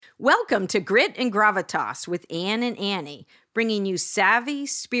Welcome to Grit and Gravitas with Ann and Annie, bringing you savvy,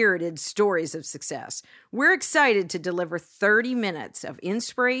 spirited stories of success. We're excited to deliver 30 minutes of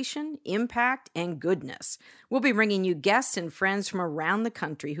inspiration, impact, and goodness. We'll be bringing you guests and friends from around the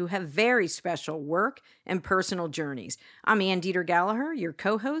country who have very special work and personal journeys. I'm Ann Dieter Gallagher, your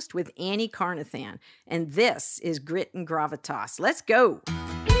co-host with Annie Carnathan, and this is Grit and Gravitas. Let's go!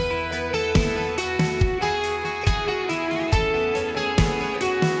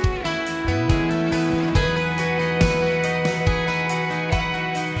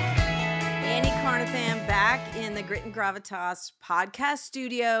 Grit and Gravitas podcast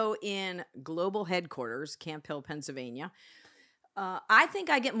studio in global headquarters, Camp Hill, Pennsylvania. I think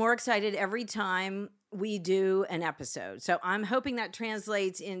I get more excited every time we do an episode. So I'm hoping that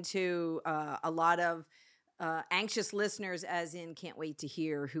translates into a lot of anxious listeners, as in can't wait to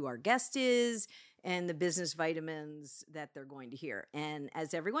hear who our guest is and the business vitamins that they're going to hear. And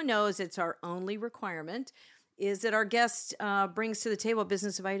as everyone knows, it's our only requirement is that our guest brings to the table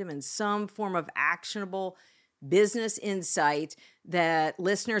business vitamins, some form of actionable business insight that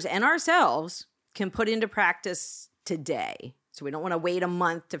listeners and ourselves can put into practice today. So we don't want to wait a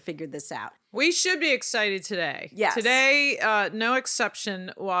month to figure this out. We should be excited today. Yes. Today, no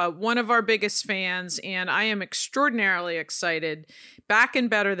exception, one of our biggest fans, and I am extraordinarily excited, back and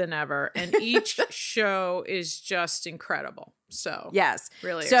better than ever. And each show is just incredible. So yes,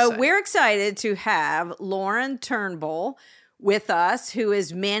 really excited. We're excited to have Lauren Turnbull with us, who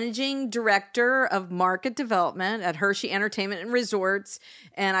is Managing Director of Market Development at Hershey Entertainment and Resorts.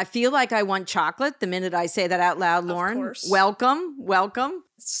 And I feel like I want chocolate the minute I say that out loud, Lauren. Of course. Welcome.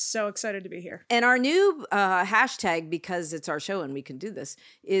 So excited to be here. And our new hashtag, because it's our show and we can do this,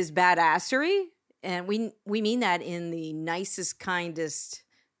 is badassery. And we mean that in the nicest, kindest,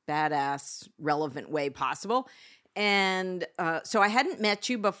 badass, relevant way possible. And so I hadn't met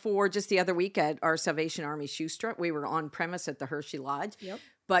you before just the other week at our Salvation Army shoe strut. We were on premise at the Hershey Lodge. Yep.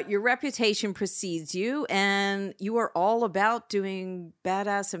 But your reputation precedes you, and you are all about doing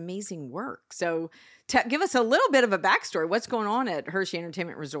badass, amazing work. So give us a little bit of a backstory. What's going on at Hershey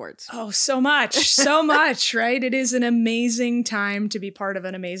Entertainment Resorts? Oh, so much, right? It is an amazing time to be part of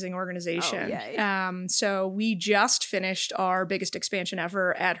an amazing organization. Oh, yay. So we just finished our biggest expansion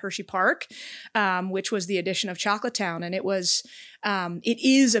ever at Hershey Park, which was the addition of Chocolate Town. And it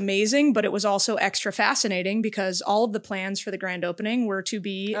is amazing, but it was also extra fascinating because all of the plans for the grand opening were to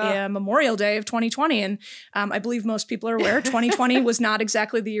be Memorial Day of 2020. And I believe most people are aware 2020 was not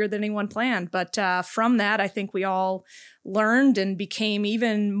exactly the year that anyone planned. But from that, I think we all learned and became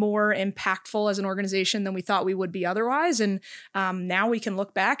even more impactful as an organization than we thought we would be otherwise. And now we can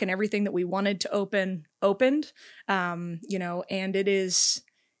look back and everything that we wanted to opened, and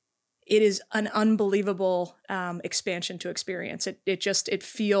it is an unbelievable expansion to experience. It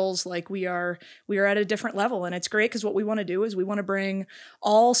feels like we are at a different level, and it's great because what we want to do is we want to bring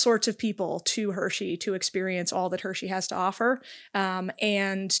all sorts of people to Hershey to experience all that Hershey has to offer,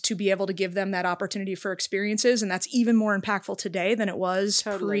 and to be able to give them that opportunity for experiences. And that's even more impactful today than it was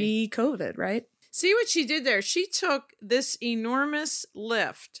pre-COVID, right? See what she did there? She took this enormous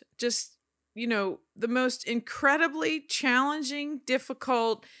lift, just, the most incredibly challenging,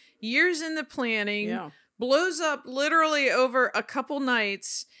 difficult years in the planning, blows up literally over a couple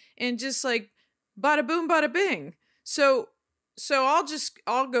nights, and just like bada boom, bada bing. So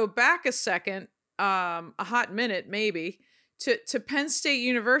I'll go back a second, a hot minute maybe, to Penn State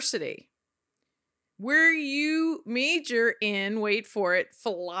University, where you major in, wait for it,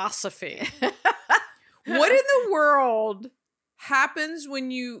 philosophy. What in the world happens when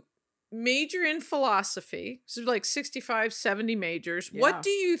you major in philosophy? So like 65, 70 majors. Yeah. What do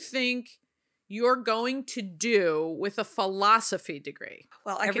you think you're going to do with a philosophy degree?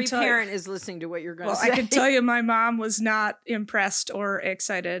 Well, every parent is listening to what you're going to say. Well, I can tell you my mom was not impressed or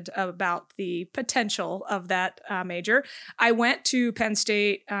excited about the potential of that major. I went to Penn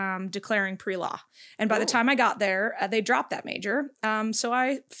State declaring pre-law. And by the time I got there, they dropped that major. So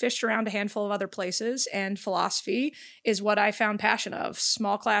I fished around a handful of other places, and philosophy is what I found passion of.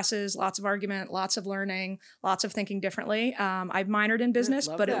 Small classes, lots of argument, lots of learning, lots of thinking differently. I minored in business,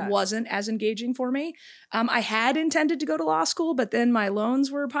 but it wasn't as engaging for me. I had intended to go to law school, but then my loans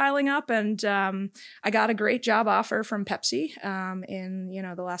were piling up, and I got a great job offer from Pepsi in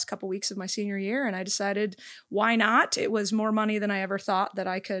the last couple weeks of my senior year, and I decided why not? It was more money than I ever thought that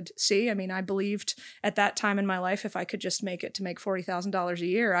I could see. I mean, I believed at that time in my life if I could just make it to make $40,000 a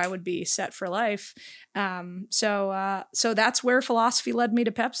year, I would be set for life. So that's where philosophy led me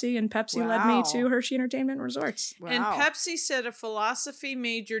to Pepsi, and Pepsi led me to Hershey Entertainment and Resorts. Wow. And Pepsi said a philosophy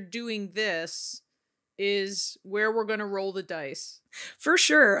major doing this is where we're going to roll the dice. For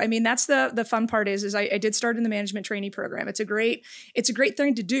sure. I mean, that's the fun part is I did start in the management trainee program. It's a great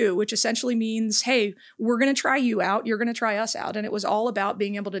thing to do, which essentially means, hey, we're going to try you out. You're going to try us out. And it was all about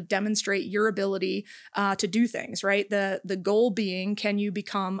being able to demonstrate your ability to do things, right? The goal being, can you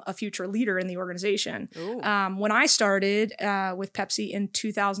become a future leader in the organization? When I started with Pepsi in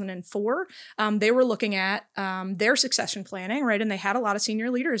 2004, they were looking at their succession planning, right? And they had a lot of senior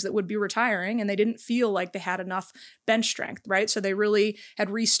leaders that would be retiring and they didn't feel like they had enough bench strength, right? So they really had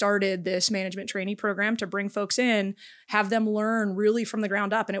restarted this management trainee program to bring folks in, have them learn really from the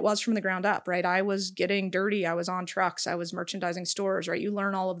ground up. And it was from the ground up, right? I was getting dirty. I was on trucks. I was merchandising stores, right? You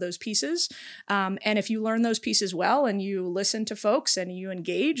learn all of those pieces. And if you learn those pieces well and you listen to folks and you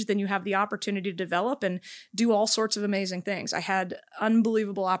engage, then you have the opportunity to develop and do all sorts of amazing things. I had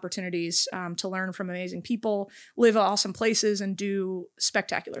unbelievable opportunities to learn from amazing people, live in awesome places, and do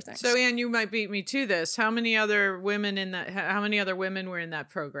spectacular things. So, Ann, you might beat me to this. How many other women were in that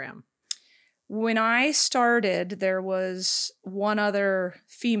program? When I started, there was one other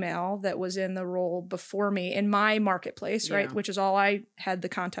female that was in the role before me in my marketplace, right? Which is all I had the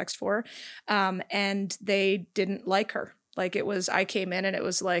context for. And they didn't like her. Like I came in and it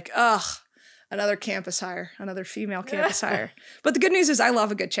was like, ugh, another campus hire, another female campus hire. But the good news is I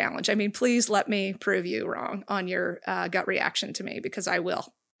love a good challenge. I mean, please let me prove you wrong on your gut reaction to me, because I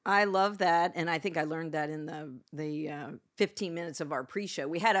will. I love that. And I think I learned that in the 15 minutes of our pre-show.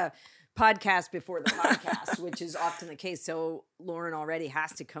 We had a podcast before the podcast, which is often the case. So Lauren already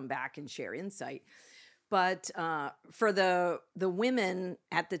has to come back and share insight. But for the women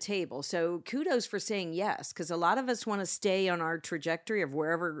at the table, so kudos for saying yes, because a lot of us want to stay on our trajectory of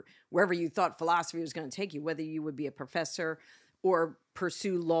wherever you thought philosophy was going to take you, whether you would be a professor or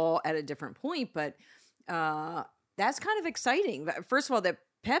pursue law at a different point. But that's kind of exciting. First of all, that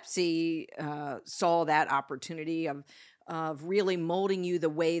Pepsi saw that opportunity of really molding you the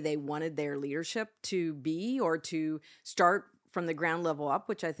way they wanted their leadership to be, or to start from the ground level up,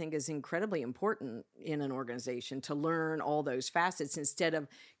 which I think is incredibly important in an organization, to learn all those facets instead of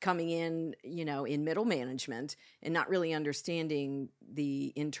coming in, in middle management and not really understanding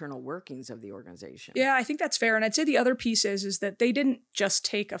the internal workings of the organization. Yeah, I think that's fair. And I'd say the other piece is that they didn't just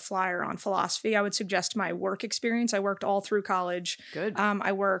take a flyer on philosophy. I would suggest my work experience. I worked all through college. Good.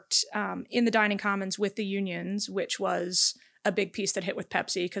 I worked in the dining commons with the unions, which was a big piece that hit with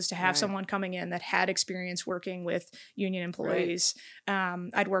Pepsi, because to have someone coming in that had experience working with union employees.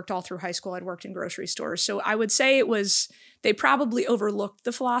 I'd worked all through high school. I'd worked in grocery stores. So I would say they probably overlooked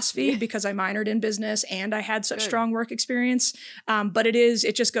the philosophy because I minored in business and I had such strong work experience. But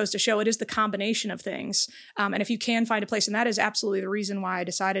it just goes to show it is the combination of things. And if you can find a place, and that is absolutely the reason why I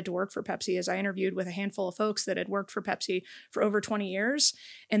decided to work for Pepsi, is I interviewed with a handful of folks that had worked for Pepsi for over 20 years,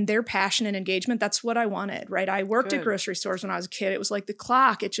 and their passion and engagement, that's what I wanted, right? I worked at grocery stores when I was a kid. It was like the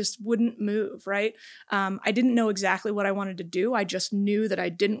clock, it just wouldn't move, right? I didn't know exactly what I wanted to do. I just knew that I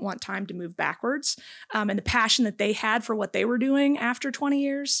didn't want time to move backwards. And the passion that they had for what they were doing after 20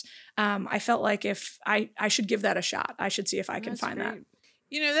 years, I felt like if I should give that a shot. I should see if I can find that.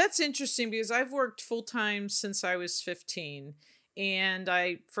 That's interesting, because I've worked full-time since I was 15. And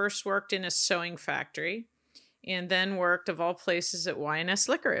I first worked in a sewing factory, and then worked, of all places, at Y&S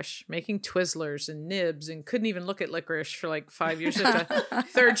Licorice, making Twizzlers and nibs, and couldn't even look at licorice for like 5 years.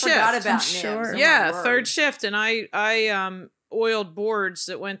 Third shift. Forgot about nibs. Sure. Yeah, third shift. And I oiled boards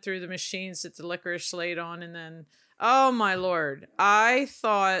that went through the machines that the licorice laid on. And then, oh my Lord, I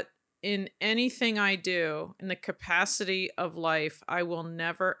thought in anything I do, in the capacity of life, I will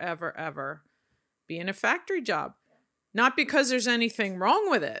never, ever, ever be in a factory job. Not because there's anything wrong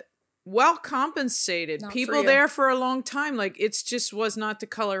with it. Well compensated, people there for a long time. Like, it's just was not the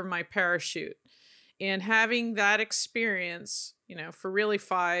color of my parachute. And having that experience, for really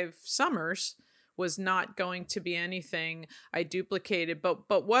 5 summers, was not going to be anything I duplicated.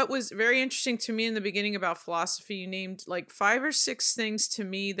 But what was very interesting to me in the beginning about philosophy, you named like 5 or 6 things to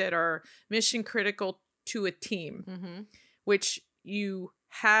me that are mission critical to a team, which you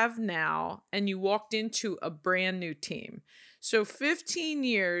have now, and you walked into a brand new team. So 15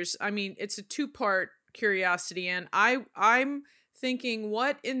 years, I mean, it's a 2-part curiosity. And I'm thinking,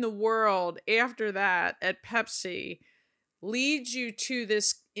 what in the world after that at Pepsi leads you to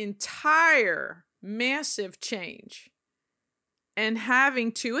this entire massive change and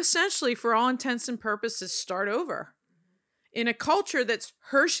having to essentially, for all intents and purposes, start over in a culture that's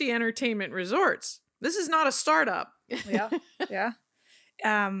Hershey Entertainment Resorts? This is not a startup. Yeah.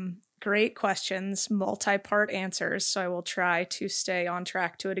 Great questions, multi-part answers. So I will try to stay on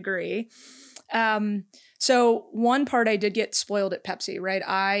track to a degree. So one part, I did get spoiled at Pepsi, right?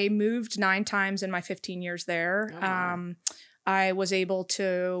 I moved 9 times in my 15 years there. I was able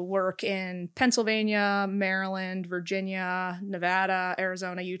to work in Pennsylvania, Maryland, Virginia, Nevada,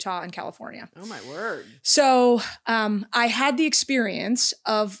 Arizona, Utah, and California. Oh, my word. So I had the experience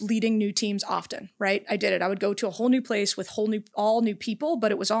of leading new teams often, right? I did it. I would go to a whole new place with all new people,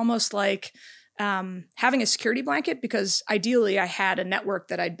 but it was almost like having a security blanket, because ideally I had a network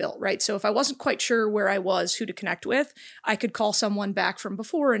that I'd built, right? So if I wasn't quite sure where I was, who to connect with, I could call someone back from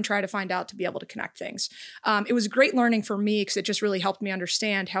before and try to find out to be able to connect things. It was great learning for me because it just really helped me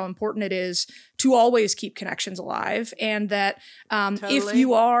understand how important it is to always keep connections alive, and that if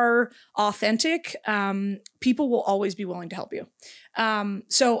you are authentic, people will always be willing to help you.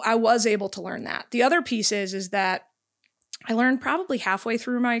 So I was able to learn that. The other piece is that I learned probably halfway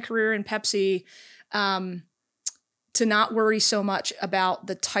through my career in Pepsi to not worry so much about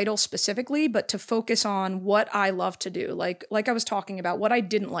the title specifically, but to focus on what I love to do. Like I was talking about, what I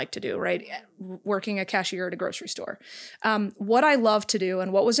didn't like to do, right? Working a cashier at a grocery store. What I love to do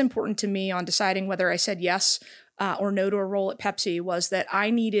and what was important to me on deciding whether I said yes or no to a role at Pepsi was that I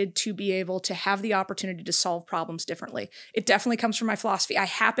needed to be able to have the opportunity to solve problems differently. It definitely comes from my philosophy. I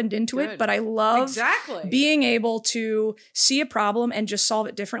happened into it, but I love being able to see a problem and just solve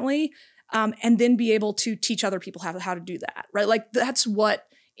it differently, and then be able to teach other people how to do that, right? Like that's what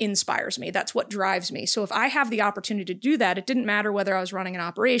inspires me. That's what drives me. So if I have the opportunity to do that, it didn't matter whether I was running an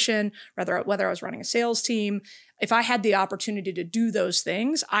operation, whether I was running a sales team. If I had the opportunity to do those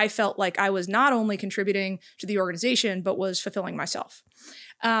things, I felt like I was not only contributing to the organization, but was fulfilling myself.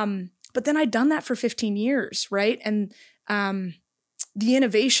 But then I'd done that for 15 years, right? And the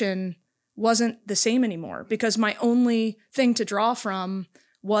innovation wasn't the same anymore because my only thing to draw from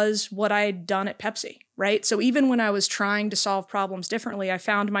was what I'd done at Pepsi, right? So even when I was trying to solve problems differently, I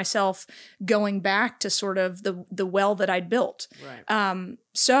found myself going back to sort of the well that I'd built. Right.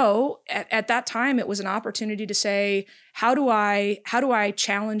 So at that time, it was an opportunity to say, how do I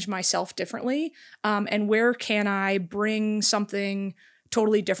challenge myself differently? And where can I bring something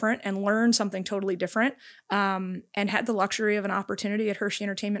totally different and learn something totally different? And had the luxury of an opportunity at Hershey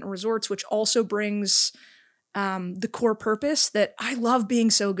Entertainment and Resorts, which also brings the core purpose that I love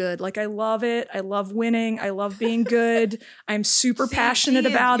being so good. Like I love it. I love winning. I love being good. I'm super passionate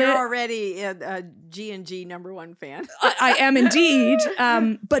about it. You're already a G&G #1 fan. I am indeed.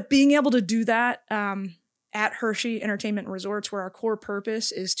 But being able to do that at Hershey Entertainment and Resorts, where our core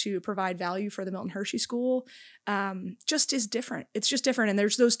purpose is to provide value for the Milton Hershey School, just is different. It's just different. And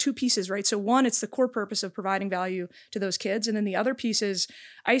there's those two pieces, right? So one, it's the core purpose of providing value to those kids. And then the other piece is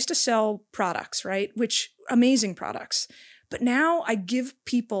I used to sell products, right? Which amazing products. But now I give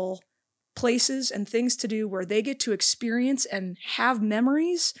people places and things to do where they get to experience and have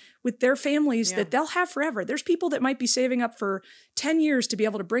memories with their families that they'll have forever. There's people that might be saving up for 10 years to be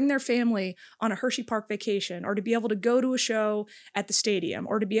able to bring their family on a Hershey Park vacation, or to be able to go to a show at the stadium,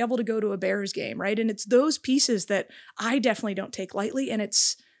 or to be able to go to a Bears game, right? And it's those pieces that I definitely don't take lightly, and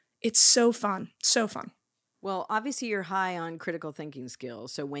it's so fun, so fun. Well, obviously you're high on critical thinking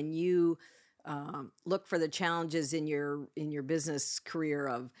skills. So when you look for the challenges in your business career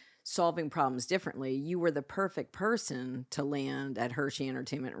of solving problems differently, you were the perfect person to land at Hershey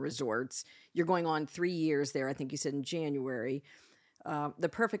Entertainment and Resorts. You're going on 3 years there, I think you said in January. The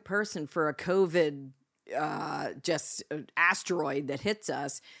perfect person for a COVID asteroid that hits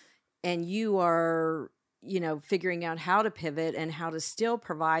us. And you are, figuring out how to pivot and how to still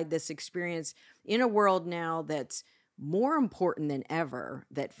provide this experience in a world now that's more important than ever,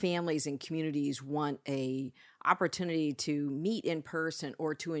 that families and communities want a opportunity to meet in person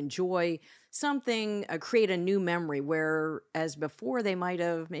or to enjoy something, create a new memory, whereas before they might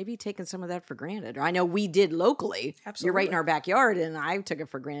have maybe taken some of that for granted. I know we did locally. Absolutely. You're right in our backyard, and I took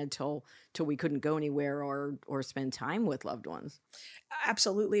it for granted till we couldn't go anywhere or spend time with loved ones.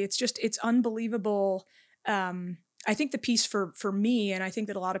 Absolutely. It's unbelievable. I think the piece for me, and I think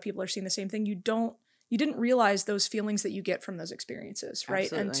that a lot of people are seeing the same thing, you didn't realize those feelings that you get from those experiences, right?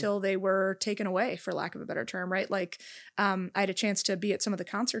 Absolutely. Until they were taken away, for lack of a better term, right? Like I had a chance to be at some of the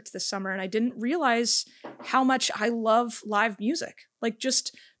concerts this summer, and I didn't realize how much I love live music. Like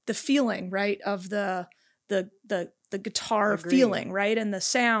just the feeling, right, of the guitar Agreed. feeling, right? And the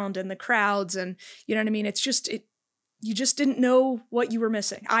sound and the crowds, and you know what I mean? You just didn't know what you were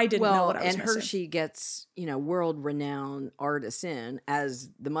missing. I didn't know what I was missing. And Hershey gets, world-renowned artists in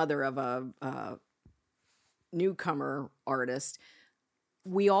as the mother of a newcomer artist.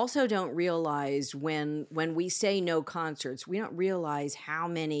 We also don't realize when we say no concerts, we don't realize how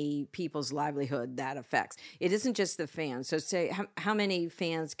many people's livelihood that affects. It isn't just the fans. So say how many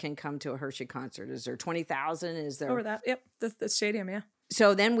fans can come to a Hershey concert? Is there 20,000? Is there over that? Yep, the stadium, yeah.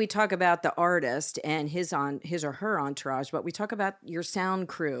 So then we talk about the artist and his or her entourage, but we talk about your sound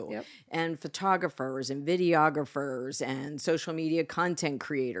crew and photographers and videographers and social media content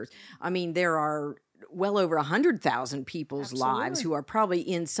creators. I mean, there are well over 100,000 people's lives who are probably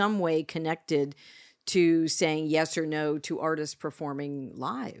in some way connected to saying yes or no to artists performing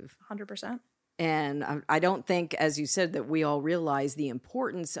live. 100%. And I don't think, as you said, that we all realize the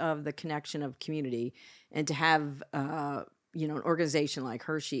importance of the connection of community, and to have an organization like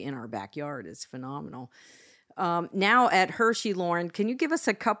Hershey in our backyard is phenomenal. Now at Hershey, Lauren, can you give us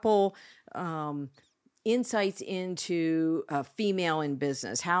a couple insights into female in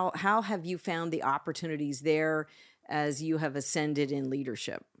business? How have you found the opportunities there as you have ascended in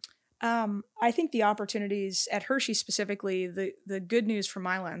leadership? I think the opportunities at Hershey specifically, the good news from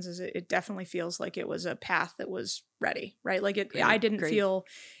my lens is it definitely feels like it was a path that was ready, right? Like I didn't feel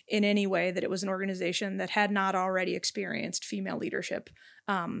in any way that it was an organization that had not already experienced female leadership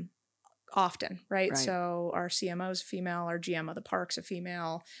often, right? So our CMO is a female, our GM of the park's a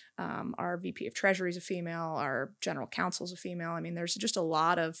female, our VP of Treasury is a female, our general counsel is a female. I mean, there's just a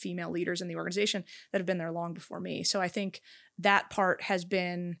lot of female leaders in the organization that have been there long before me. So I think that part has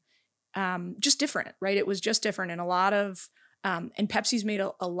been just different, right? It was just different, and a lot of, and Pepsi's made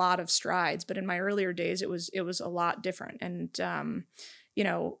a lot of strides, but in my earlier days, it was a lot different. And,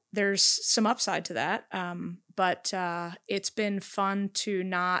 there's some upside to that. But it's been fun to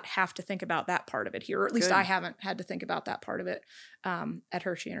not have to think about that part of it here, or at least I haven't had to think about that part of it, at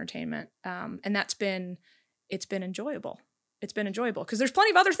Hershey Entertainment. And it's been enjoyable. It's been enjoyable because there's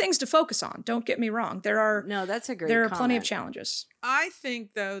plenty of other things to focus on. Don't get me wrong. There are plenty of challenges. I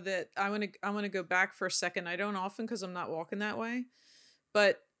think though that I want to go back for a second. I don't often because I'm not walking that way,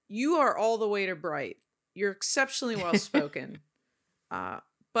 but you are all the way to bright. You're exceptionally well spoken,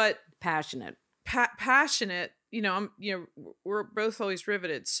 but passionate. Passionate. We're both always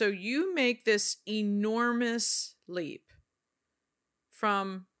riveted. So you make this enormous leap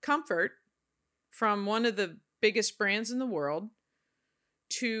from comfort, from one of the biggest brands in the world,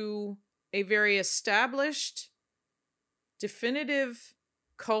 to a very established, definitive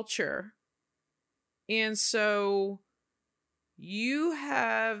culture. And so you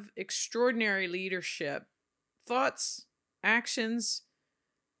have extraordinary leadership, thoughts, actions.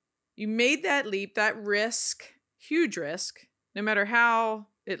 You made that leap, that risk, huge risk, no matter how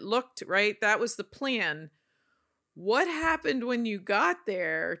it looked, right? That was the plan. What happened when you got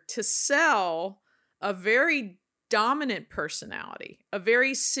there to sell a very dominant personality, a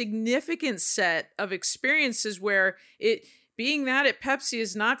very significant set of experiences where being that at Pepsi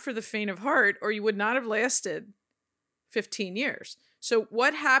is not for the faint of heart, or you would not have lasted 15 years. So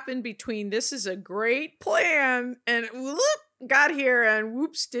what happened between this is a great plan and whoop, got here and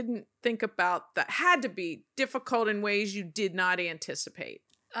whoops, didn't think about that? Had to be difficult in ways you did not anticipate.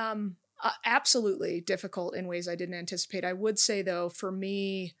 Absolutely difficult in ways I didn't anticipate. I would say though, for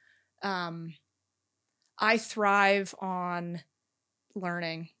me, I thrive on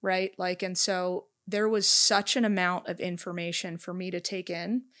learning, right? And so there was such an amount of information for me to take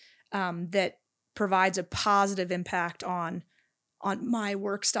in that provides a positive impact on my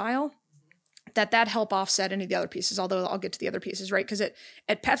work style, that help offset any of the other pieces, although I'll get to the other pieces, right? Because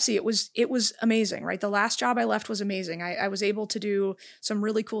at Pepsi, it was amazing, right? The last job I left was amazing. I was able to do some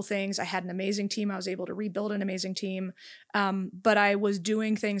really cool things. I had an amazing team. I was able to rebuild an amazing team. But I was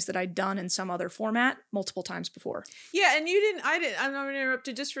doing things that I'd done in some other format multiple times before. Yeah, and I'm going to interrupt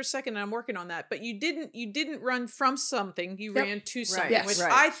you just for a second, and I'm working on that, but you didn't run from something, you ran to something, which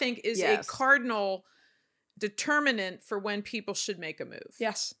I think is a cardinal determinant for when people should make a move.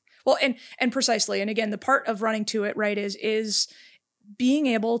 Yes. Well, and precisely. And again, the part of running to it, right, is being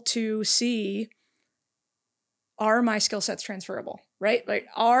able to see, are my skill sets transferable, right? Like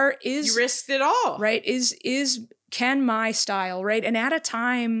you risked it all, right? Can my style, right? And at a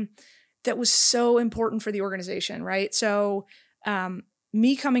time that was so important for the organization, right? So,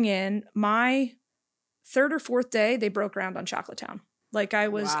 me coming in, my third or fourth day, they broke ground on Chocolatetown. Like I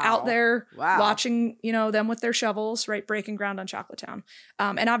was out there watching, them with their shovels, right, breaking ground on Chocolatetown.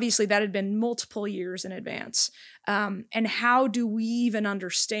 And obviously that had been multiple years in advance. And how do we even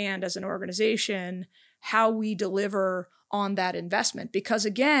understand as an organization how we deliver on that investment? Because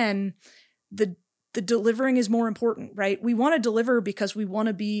again, the delivering is more important, right? We want to deliver because we want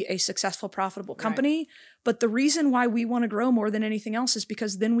to be a successful, profitable company. Right. But the reason why we want to grow more than anything else is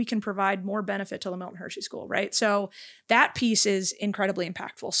because then we can provide more benefit to the Milton Hershey School, right? So that piece is incredibly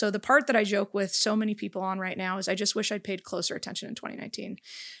impactful. So the part that I joke with so many people on right now is I just wish I'd paid closer attention in 2019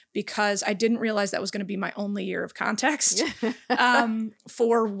 because I didn't realize that was going to be my only year of context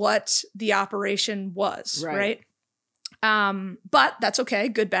for what the operation was, right? But that's okay.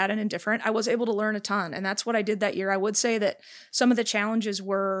 Good, bad, and indifferent. I was able to learn a ton. And that's what I did that year. I would say that some of the challenges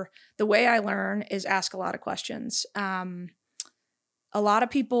were the way I learn is ask a lot of questions. A lot of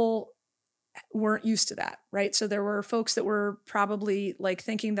people weren't used to that, right? So there were folks that were probably like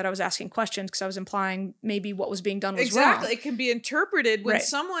thinking that I was asking questions because I was implying maybe what was being done was wrong. It can be interpreted when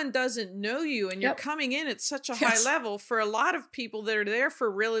someone doesn't know you and you're coming in at such a high level. For a lot of people that are there for a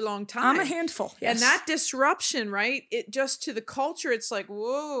really long time, I'm a handful. Yes. And that disruption, right? It just to the culture, it's like,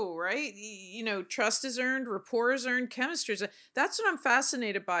 whoa, right? You know, trust is earned, rapport is earned, chemistry is. That's what I'm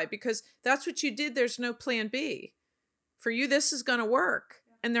fascinated by, because that's what you did. There's no plan B. For you, this is going to work.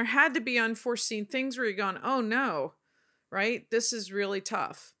 And there had to be unforeseen things where you're going, oh no, right? This is really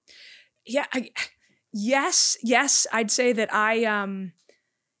tough. Yeah. Yes. I'd say that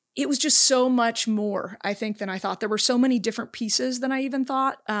it was just so much more, I think, than I thought. There were so many different pieces than I even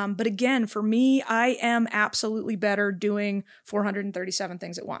thought. But again, for me, I am absolutely better doing 437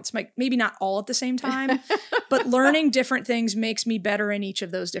 things at once. Maybe not all at the same time, but learning different things makes me better in each of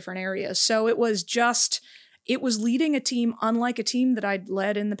those different areas. So it was leading a team unlike a team that I'd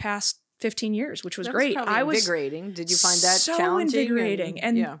led in the past 15 years, which was great. I was invigorating. Did you find that so challenging? Invigorating.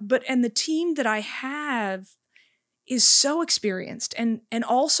 And the team that I have is so experienced and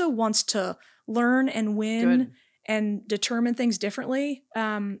also wants to learn and win and determine things differently.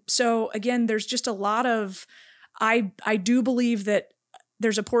 So again, there's just a lot of, I do believe that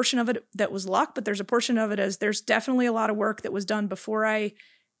there's a portion of it that was luck, but there's a portion of it as there's definitely a lot of work that was done before I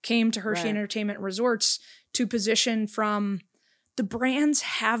came to Hershey Entertainment Resorts to position from the brands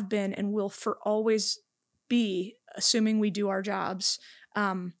have been and will for always be, assuming we do our jobs,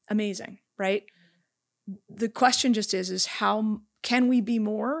 amazing, right? The question just is how can we be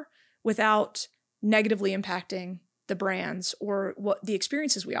more without negatively impacting the brands or what the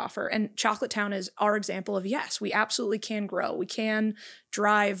experiences we offer? And Chocolatetown is our example of, yes, we absolutely can grow. We can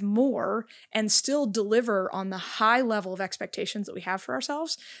drive more and still deliver on the high level of expectations that we have for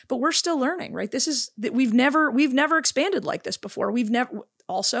ourselves, but we're still learning, right? This is that we've never expanded like this before. We've never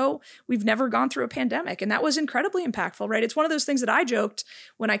gone through a pandemic, and that was incredibly impactful, right? It's one of those things that I joked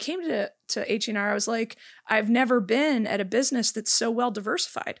when I came to H&R. I was like, I've never been at a business that's so well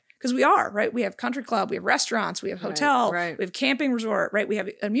diversified, because we are, right? We have country club, we have restaurants, we have hotel, we have camping resort, right? We have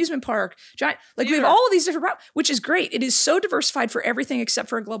amusement park, giant, like we have all of these different, which is great. It is so diversified for everything except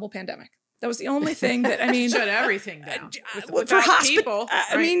for a global pandemic. That was the only thing that, I mean, shut everything down for people.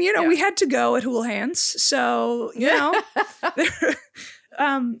 I mean, we had to go at Houlihan's, so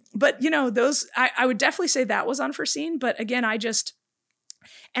but those, I would definitely say that was unforeseen. But again,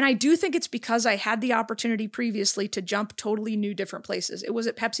 and I do think it's because I had the opportunity previously to jump totally new different places. It was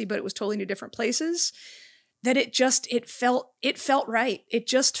at Pepsi, but it was totally new different places, that it felt right. It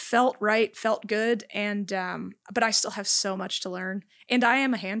just felt right, felt good. And, but I still have so much to learn, and I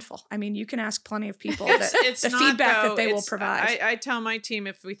am a handful. I mean, you can ask plenty of people the feedback that they will provide. I tell my team,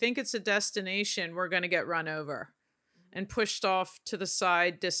 if we think it's a destination, we're going to get run over and pushed off to the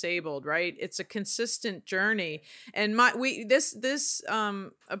side, disabled, right? It's a consistent journey. And this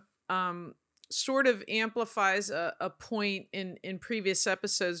sort of amplifies a point in previous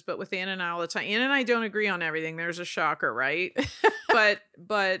episodes, but with Ann and I all the time. Ann and I don't agree on everything. There's a shocker, right? but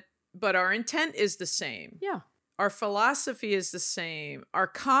our intent is the same. Yeah. Our philosophy is the same. Our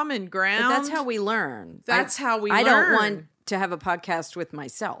common ground. But that's how we learn. I don't want to have a podcast with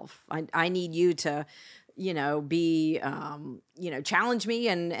myself. I need you to be, challenge me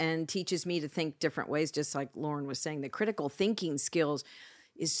and teaches me to think different ways. Just like Lauren was saying, the critical thinking skills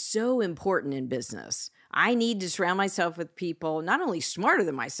is so important in business. I need to surround myself with people not only smarter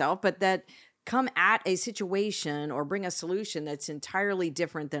than myself, but that come at a situation or bring a solution that's entirely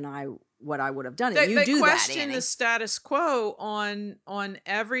different than what I would have done. And you do that, question the status quo on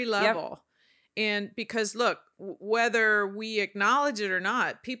every level. Yep. And because look, whether we acknowledge it or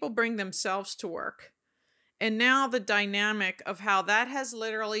not, people bring themselves to work. And now the dynamic of how that has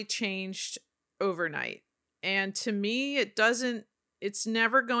literally changed overnight. And to me, it's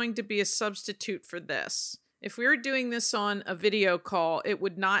never going to be a substitute for this. If we were doing this on a video call, it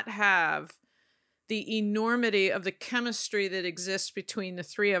would not have the enormity of the chemistry that exists between the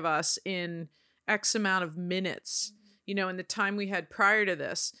three of us in X amount of minutes, in the time we had prior to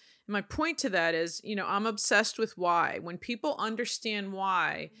this. And my point to that is, I'm obsessed with why. When people understand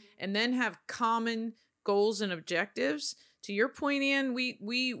why and then have common goals and objectives, to your point, Ian,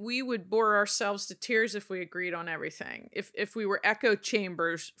 we would bore ourselves to tears if we agreed on everything, if we were echo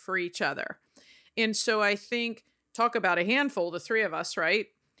chambers for each other. And so I think, talk about a handful, the three of us, right?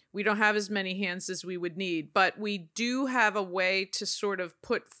 we don't have as many hands as we would need, but we do have a way to sort of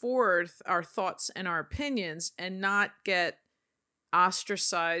put forth our thoughts and our opinions and not get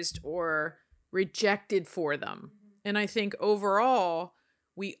ostracized or rejected for them. And I think overall,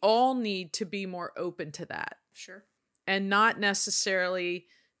 we all need to be more open to that. Sure. And not necessarily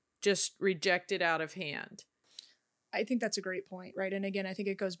just rejected out of hand. I think that's a great point, right? And again, I think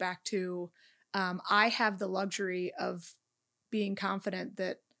it goes back to I have the luxury of being confident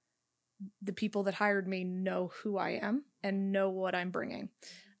that the people that hired me know who I am and know what I'm bringing.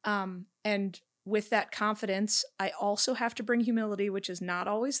 And with that confidence, I also have to bring humility, which is not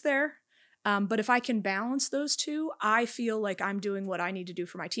always there. But if I can balance those two, I feel like I'm doing what I need to do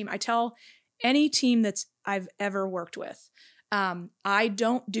for my team. I tell any team I've ever worked with, I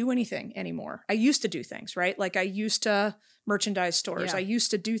don't do anything anymore. I used to do things, right? Like I used to merchandise stores. Yeah. I used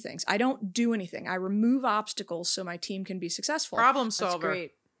to do things. I don't do anything. I remove obstacles so my team can be successful. Problem solver.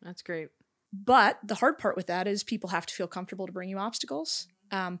 That's great. But the hard part with that is people have to feel comfortable to bring you obstacles.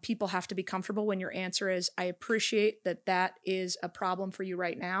 People have to be comfortable when your answer is, I appreciate that is a problem for you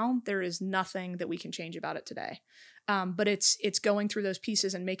right now. There is nothing that we can change about it today. But it's going through those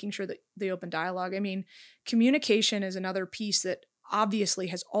pieces and making sure that the open dialogue. I mean, communication is another piece that obviously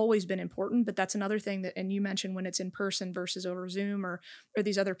has always been important, but that's another thing that, and you mentioned when it's in person versus over Zoom or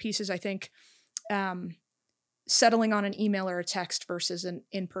these other pieces, I think, settling on an email or a text versus an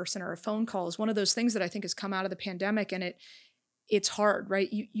in-person or a phone call is one of those things that I think has come out of the pandemic, and it's hard, right?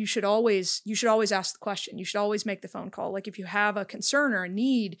 You should always ask the question. You should always make the phone call. Like if you have a concern or a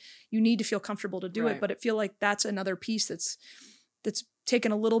need, you need to feel comfortable to do it. But I feel like that's another piece that's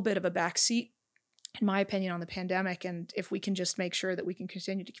taken a little bit of a backseat, in my opinion, on the pandemic. And if we can just make sure that we can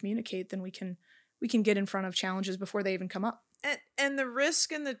continue to communicate, then we can get in front of challenges before they even come up. And the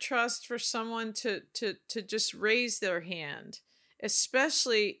risk and the trust for someone to just raise their hand,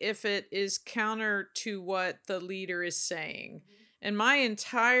 especially if it is counter to what the leader is saying. And my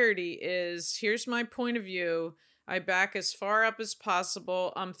entirety is, here's my point of view. I back as far up as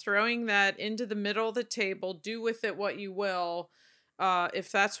possible. I'm throwing that into the middle of the table. Do with it what you will.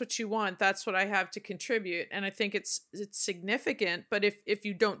 If that's what you want, that's what I have to contribute. And I think it's significant. But if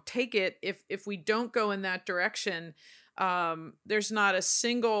you don't take it, if we don't go in that direction, there's not a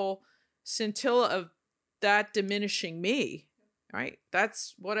single scintilla of that diminishing me. Right?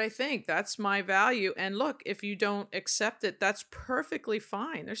 That's what I think. That's my value. And look, if you don't accept it, that's perfectly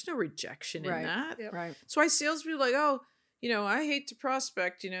fine. There's no rejection in that. Yep. Right. That's why salespeople are like, oh, I hate to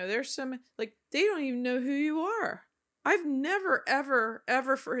prospect. There's some, like, they don't even know who you are. I've never, ever,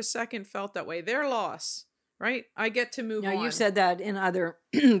 ever for a second felt that way. Their loss, right? I get to move on. You've said that in other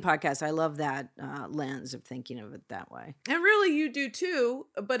podcasts. I love that lens of thinking of it that way. And really you do too.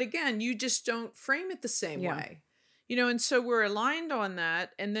 But again, you just don't frame it the same way. And so we're aligned on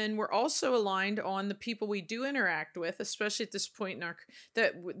that. And then we're also aligned on the people we do interact with, especially at this point in our,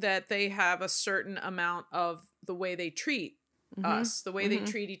 that they have a certain amount of the way they treat us, the way they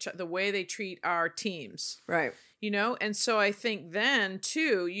treat each other, the way they treat our teams. Right. And so I think then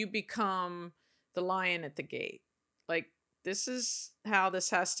too, you become the lion at the gate. Like, this is how this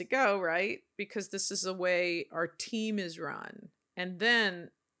has to go, right? Because this is the way our team is run. And then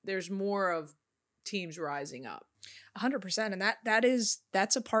there's more of teams rising up. 100%. And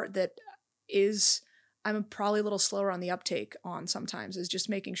that's a part that is, I'm probably a little slower on the uptake on sometimes, is just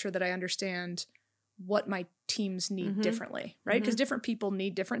making sure that I understand what my teams need differently, right? Because different people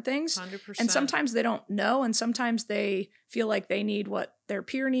need different things. 100%. And sometimes they don't know. And sometimes they feel like they need what their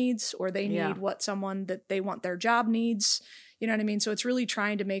peer needs, or they need what someone that they want their job needs. You know what I mean? So it's really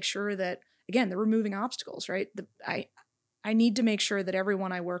trying to make sure that, again, they're removing obstacles, right? I need to make sure that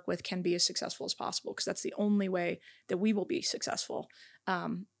everyone I work with can be as successful as possible, because that's the only way that we will be successful.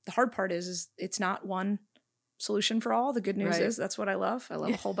 The hard part is it's not one solution for all. The good news is that's what I love. I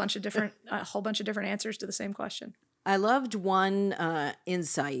love a whole bunch of different answers to the same question. I loved one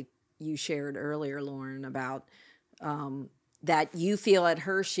insight you shared earlier, Lauren, about that you feel at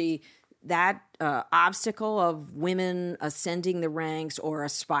Hershey, that obstacle of women ascending the ranks or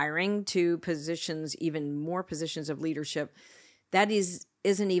aspiring to positions, even more positions of leadership, that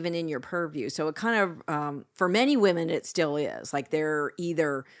isn't even in your purview. So it kind of, for many women, it still is. Like they're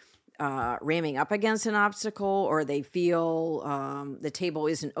either ramming up against an obstacle, or they feel the table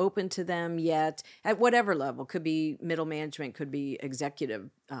isn't open to them yet at whatever level. Could be middle management, could be executive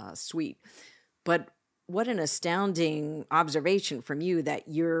suite. But what an astounding observation from you that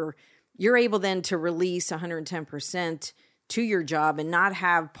you're able then to release 110% to your job and not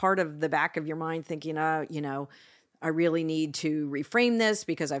have part of the back of your mind thinking, I really need to reframe this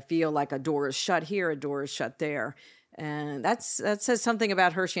because I feel like a door is shut here, a door is shut there. And that says something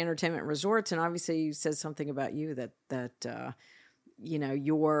about Hershey Entertainment Resorts, and obviously says something about you that you know,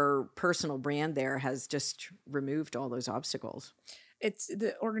 your personal brand there has just removed all those obstacles.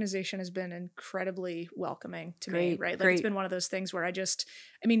 The organization has been incredibly welcoming to me, right? Like it's been one of those things where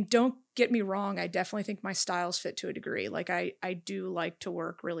don't get me wrong. I definitely think my styles fit to a degree. Like I do like to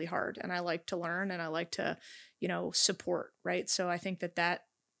work really hard, and I like to learn, and I like to, you know, support, right? So I think that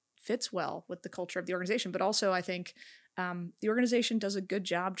fits well with the culture of the organization, but also I think the organization does a good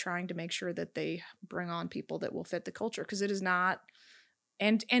job trying to make sure that they bring on people that will fit the culture, because it is not,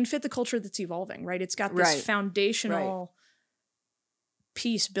 and fit the culture that's evolving, right? It's got this foundational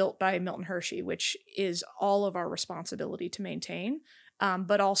piece built by Milton Hershey, which is all of our responsibility to maintain.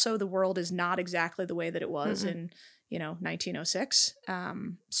 But also the world is not exactly the way that it was in, you know, 1906.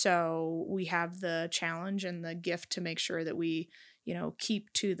 So we have the challenge and the gift to make sure that we, you know,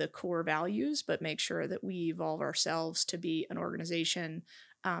 keep to the core values, but make sure that we evolve ourselves to be an organization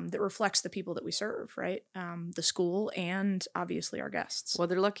that reflects the people that we serve, right? The school and obviously our guests. Well,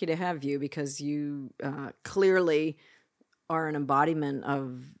 they're lucky to have you, because you clearly are an embodiment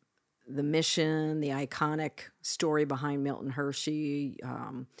of the mission, the iconic story behind Milton Hershey,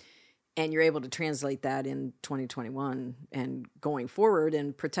 and you're able to translate that in 2021 and going forward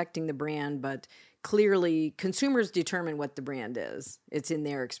and protecting the brand. But clearly, consumers determine what the brand is. It's in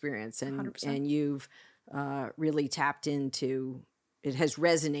their experience, and 100%. And you've really tapped into. It has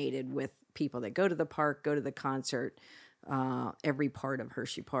resonated with people that go to the park, go to the concert, every part of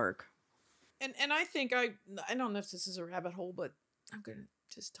Hershey Park. And I think I don't know if this is a rabbit hole, but I'm gonna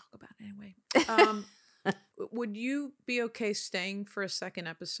just talk about it anyway. Would you be okay staying for a second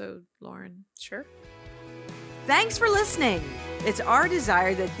episode, Lauren? Sure. Thanks for listening. It's our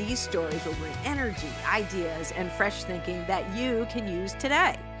desire that these stories will bring energy, ideas, and fresh thinking that you can use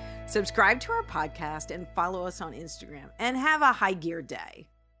today. Subscribe to our podcast and follow us on Instagram, and have a high gear day.